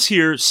 Michelle is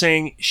here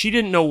saying she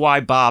didn't know why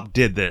Bob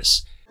did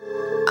this.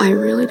 I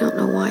really don't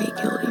know why he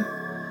killed him.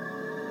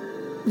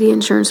 The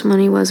insurance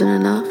money wasn't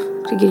enough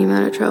to get him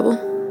out of trouble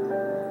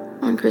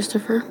on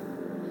Christopher.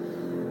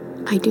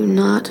 I do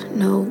not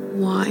know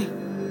why.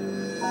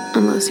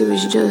 Unless he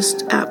was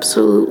just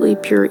absolutely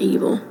pure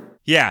evil.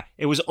 Yeah,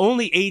 it was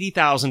only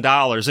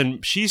 $80,000,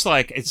 and she's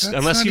like, That's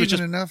not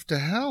even enough to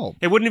help.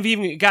 It wouldn't have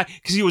even got,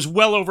 because he was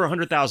well over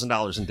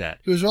 $100,000 in debt.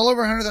 He was well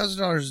over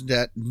 $100,000 in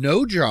debt,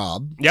 no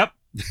job. Yep.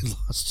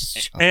 Lost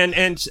his job.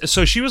 And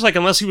so she was like,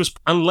 unless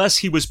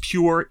he was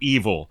pure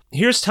evil.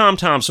 Here's Tom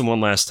Thompson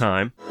one last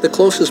time. The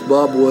closest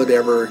Bob Wood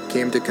ever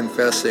came to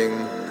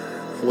confessing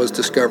was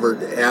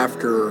discovered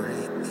after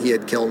he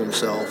had killed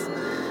himself.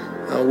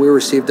 We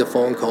received a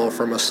phone call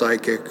from a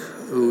psychic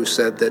who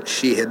said that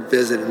she had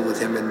visited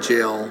with him in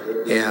jail,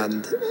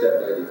 and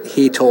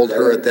he told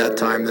her at that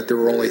time that there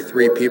were only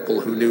 3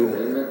 people who knew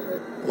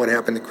what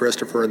happened to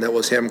Christopher, and that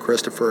was him,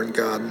 Christopher, and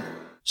God.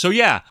 So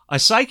yeah, a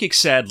psychic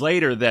said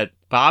later that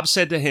Bob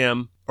said to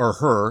him, or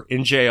her,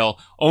 in jail,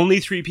 only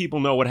 3 people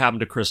know what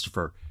happened to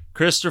Christopher.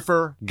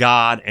 Christopher,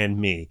 God,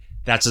 and me.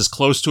 That's as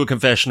close to a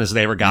confession as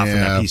they ever got from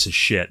that piece of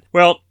shit.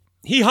 Well,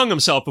 he hung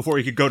himself before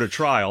he could go to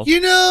trial.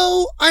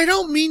 I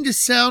don't mean to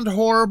sound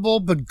horrible,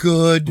 but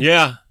good.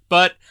 Yeah,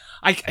 but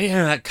I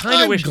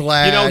kind of wish,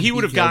 glad he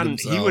would have gotten,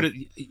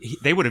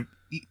 they would have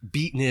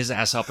beaten his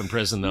ass up in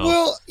prison, though.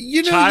 Well,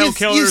 you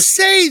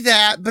say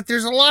that, but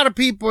there's a lot of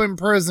people in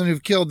prison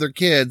who've killed their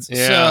kids.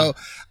 Yeah. So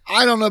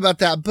I don't know about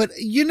that, but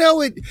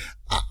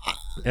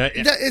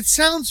it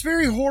sounds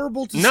very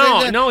horrible to say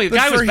that. No, the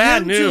guy was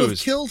bad news. To have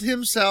killed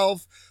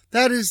himself.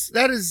 That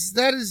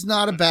is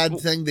not a bad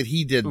thing that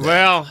he did.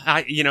 Well,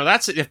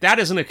 if that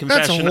isn't a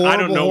confession, that's a I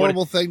don't know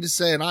horrible thing to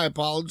say, and I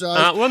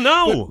apologize. Well,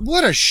 no.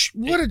 But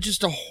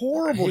just a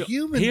horrible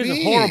human being. He's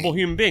a horrible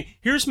human being.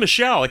 Here's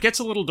Michelle. It gets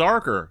a little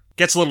darker.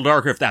 Gets a little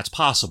darker if that's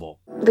possible.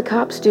 The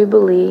cops do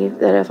believe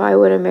that if I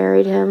would have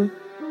married him,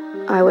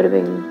 I would have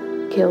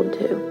been killed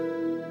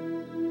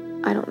too.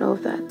 I don't know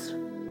if that's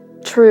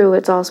true.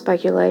 It's all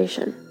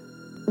speculation.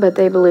 But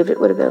they believed it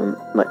would have been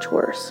much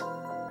worse.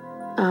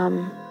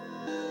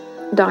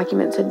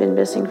 Documents had been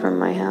missing from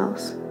my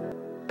house.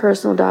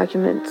 Personal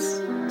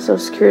documents, Social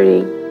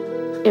Security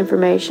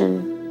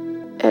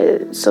information,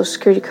 Social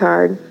Security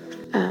card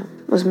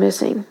was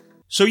missing.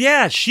 So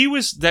yeah,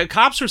 the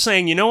cops were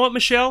saying, you know what,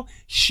 Michelle?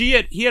 He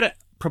had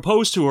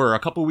proposed to her a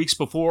couple weeks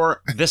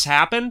before this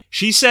happened.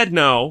 She said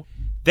no.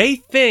 They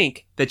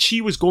think that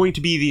she was going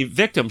to be the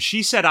victim.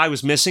 She said, I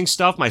was missing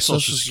stuff. My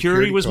Social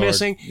Security was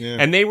missing. Yeah.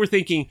 And they were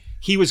thinking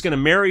he was going to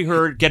marry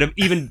her, get an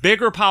even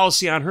bigger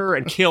policy on her,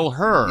 and kill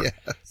her.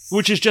 Yes.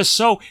 which is just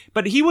so.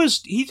 But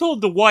he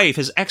told the wife,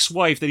 his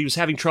ex-wife, that he was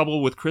having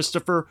trouble with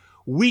Christopher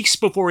weeks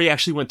before he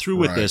actually went through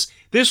with this.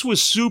 This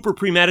was super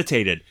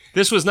premeditated.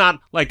 This was not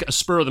like a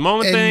spur of the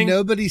moment thing.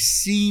 Nobody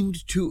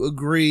seemed to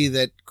agree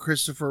that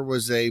Christopher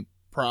was a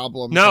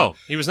problem. No,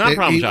 he was not a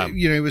problem child.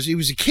 You know, he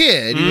was a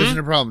kid. He wasn't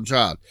a problem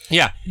child.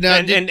 Yeah, now,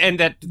 and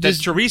that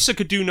Teresa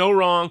could do no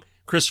wrong.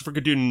 Christopher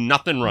could do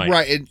nothing right.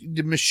 Right,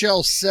 and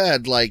Michelle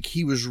said, like,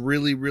 he was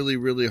really, really,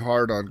 really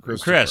hard on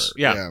Christopher. Chris,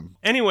 yeah.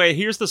 Anyway,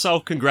 here's the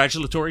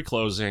self-congratulatory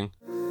closing.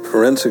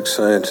 Forensic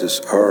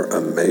scientists are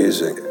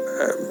amazing.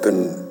 I've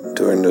been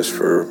doing this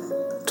for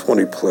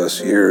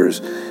 20-plus years,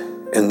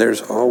 and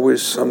there's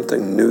always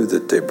something new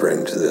that they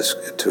bring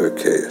to a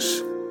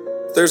case.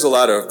 There's a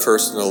lot of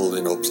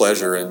personal,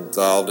 pleasure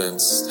involved in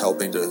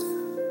helping to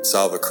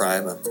solve a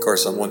crime. Of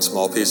course, I'm one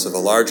small piece of a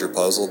larger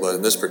puzzle, but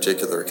in this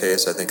particular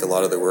case, I think a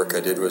lot of the work I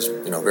did was,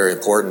 very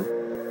important.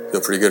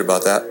 Feel pretty good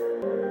about that.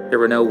 There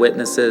were no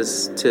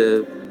witnesses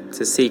to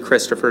see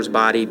Christopher's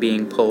body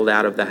being pulled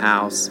out of the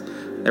house.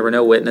 There were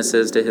no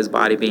witnesses to his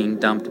body being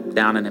dumped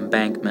down an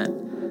embankment.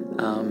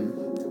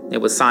 It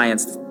was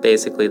science,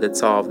 basically, that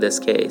solved this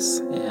case.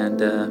 And,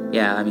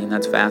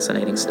 that's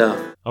fascinating stuff.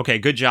 Okay,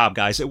 good job,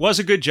 guys. It was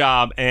a good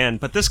job,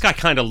 but this guy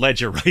kind of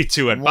led you right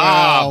to it.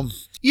 Wow. Bob.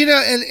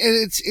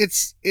 And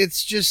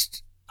it's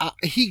just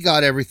he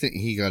got everything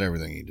he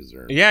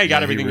deserved. Yeah, he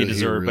got everything he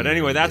deserved. But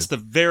anyway, that's the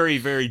very,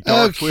 very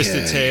dark,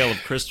 twisted tale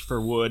of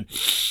Christopher Wood.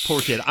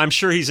 Poor kid. I'm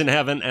sure he's in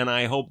heaven, and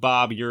I hope,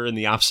 Bob, you're in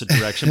the opposite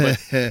direction.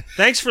 But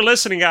thanks for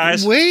listening,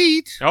 guys.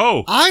 Wait.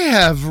 Oh. I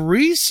have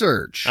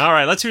research. All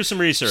right, let's hear some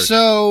research.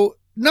 So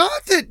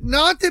not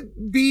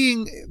that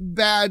being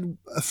bad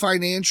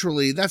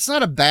financially, that's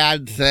not a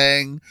bad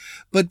thing,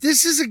 but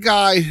this is a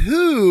guy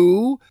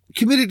who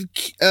committed,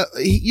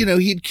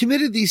 he'd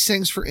committed these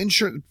things for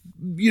insurance.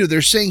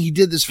 They're saying he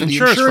did this for the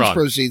insurance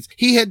proceeds.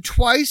 He had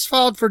twice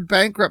filed for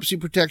bankruptcy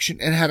protection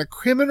and had a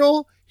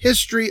criminal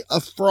history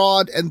of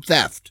fraud and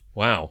theft.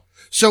 Wow.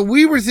 So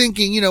we were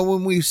thinking,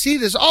 when we see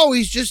this,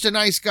 he's just a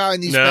nice guy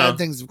and these bad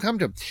things have come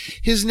to him.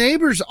 His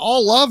neighbors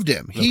all loved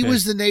him. Okay. He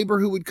was the neighbor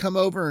who would come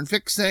over and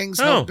fix things,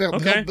 help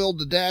build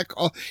the deck.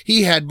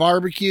 He had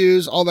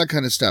barbecues, all that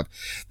kind of stuff.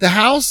 The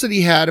house that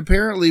he had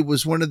apparently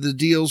was one of the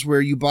deals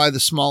where you buy the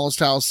smallest,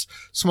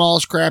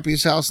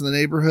 crappiest house in the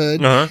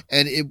neighborhood. Uh-huh.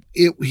 And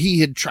he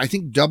had, I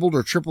think, doubled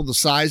or tripled the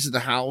size of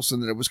the house,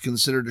 and that it was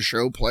considered a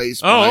show place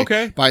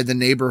by the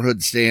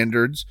neighborhood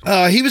standards.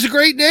 He was a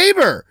great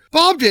neighbor.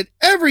 Bob did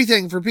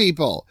everything for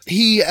people.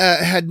 He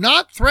had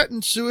not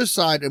threatened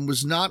suicide and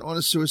was not on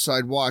a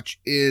suicide watch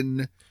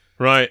in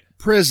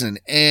prison,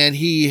 and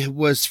he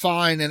was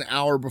fine an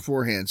hour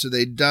beforehand. So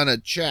they'd done a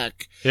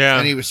check,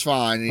 and he was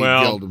fine, and he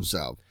killed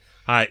himself.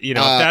 If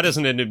that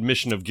isn't an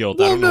admission of guilt,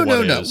 I don't know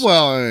what is.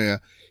 Well,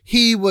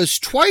 he was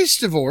twice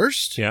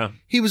divorced. Yeah.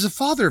 He was a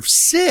father of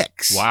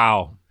 6.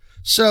 Wow.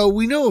 So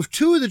we know of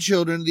 2 of the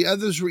children. The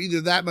others were either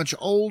that much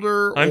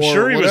older I'm or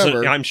sure he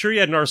whatever. I'm sure he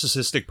had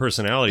narcissistic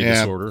personality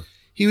disorder.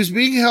 He was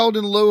being held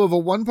in lieu of a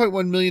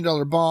 $1.1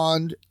 million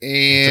bond. And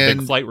it's a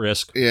big flight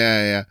risk.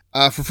 Yeah.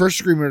 For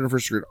first-degree murder and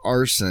first-degree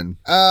arson.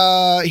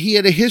 He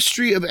had a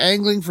history of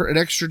angling for an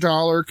extra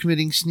dollar,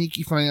 committing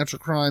sneaky financial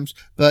crimes,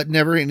 but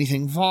never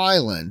anything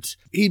violent.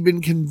 He'd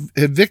been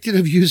convicted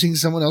of using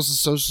someone else's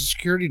social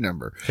security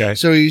number. Okay.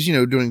 So he's,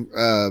 doing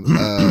a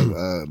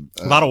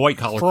lot of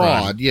white-collar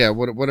fraud. crime. Yeah,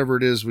 whatever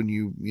it is when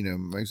you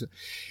makes it.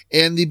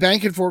 And the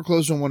bank had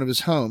foreclosed on one of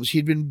his homes.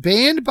 He'd been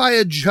banned by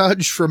a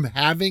judge from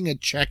having a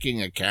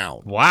checking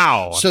account.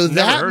 Wow. So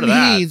that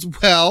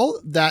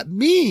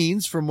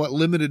means, from what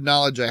limited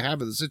knowledge I have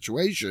of the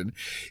situation,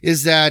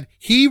 is that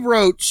he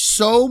wrote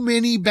so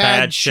many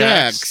bad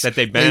checks that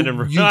they banned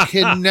him. You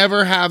can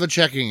never have a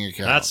checking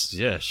account.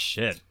 That's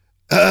shit.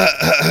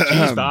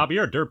 Jeez, Bob,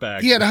 you're a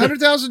dirtbag. He had a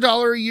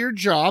 $100,000 a year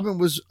job and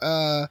was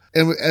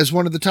as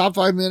one of the top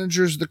 5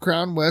 managers of the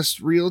Crown West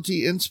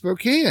Realty in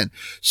Spokane.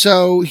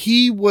 So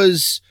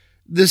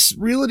this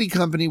realty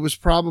company was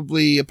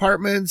probably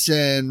apartments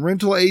and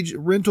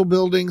rental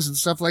buildings and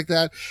stuff like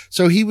that.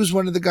 So he was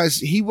one of the guys.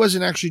 He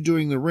wasn't actually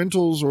doing the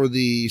rentals or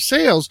the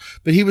sales,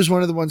 but he was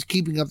one of the ones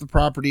keeping up the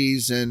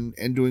properties and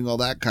doing all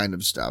that kind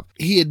of stuff.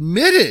 He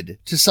admitted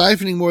to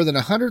siphoning more than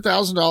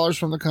 $100,000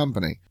 from the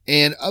company.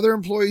 And other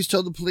employees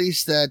told the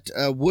police that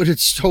Wood had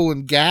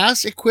stolen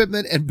gas,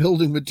 equipment, and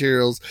building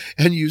materials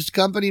and used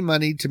company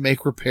money to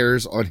make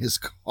repairs on his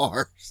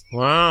cars.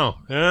 Wow.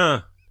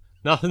 Yeah.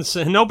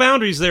 No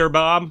boundaries there,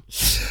 Bob.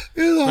 It's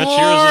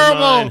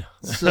horrible.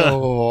 So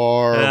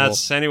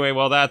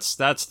horrible.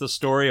 That's the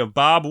story of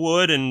Bob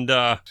Wood. And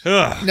now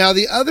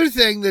the other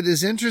thing that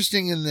is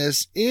interesting in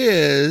this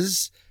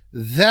is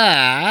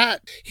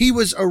that he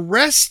was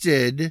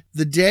arrested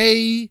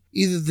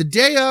either the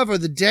day of or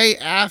the day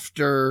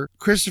after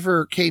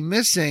Christopher came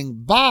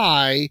missing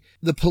by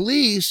the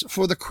police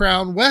for the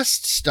Crown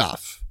West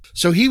stuff.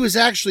 So he was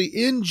actually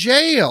in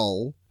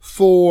jail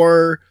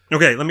for...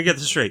 Okay, let me get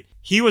this straight.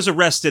 He was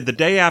arrested the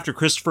day after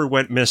Christopher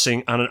went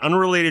missing on an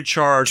unrelated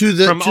charge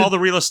all the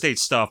real estate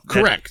stuff.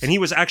 Correct. And he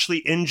was actually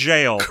in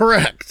jail.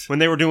 Correct. When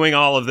they were doing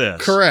all of this.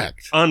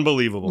 Correct.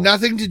 Unbelievable.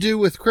 Nothing to do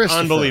with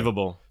Christopher.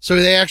 Unbelievable. So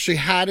they actually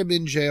had him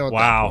in jail at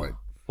that point.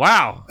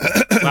 Wow.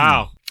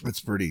 Wow. That's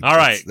pretty. All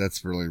right.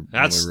 That's really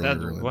messed up.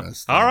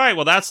 All right.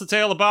 Well, that's the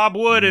tale of Bob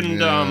Wood.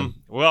 And,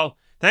 well,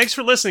 thanks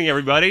for listening,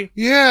 everybody.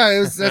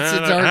 Yeah,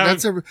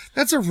 that's a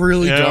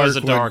really dark one. It was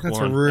a dark one.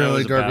 That's a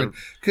really dark one.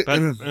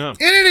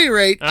 At any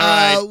rate,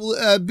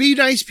 right. Be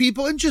nice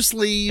people and just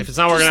leave. If it's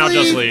not working out,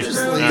 just leave.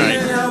 All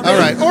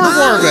right. Au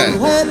revoir, I'm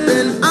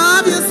hoping,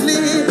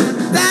 obviously,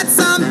 that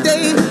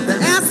someday the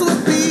answer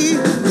will be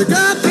the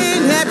girl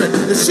can't help it,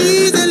 that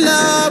she's in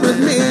love with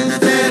me.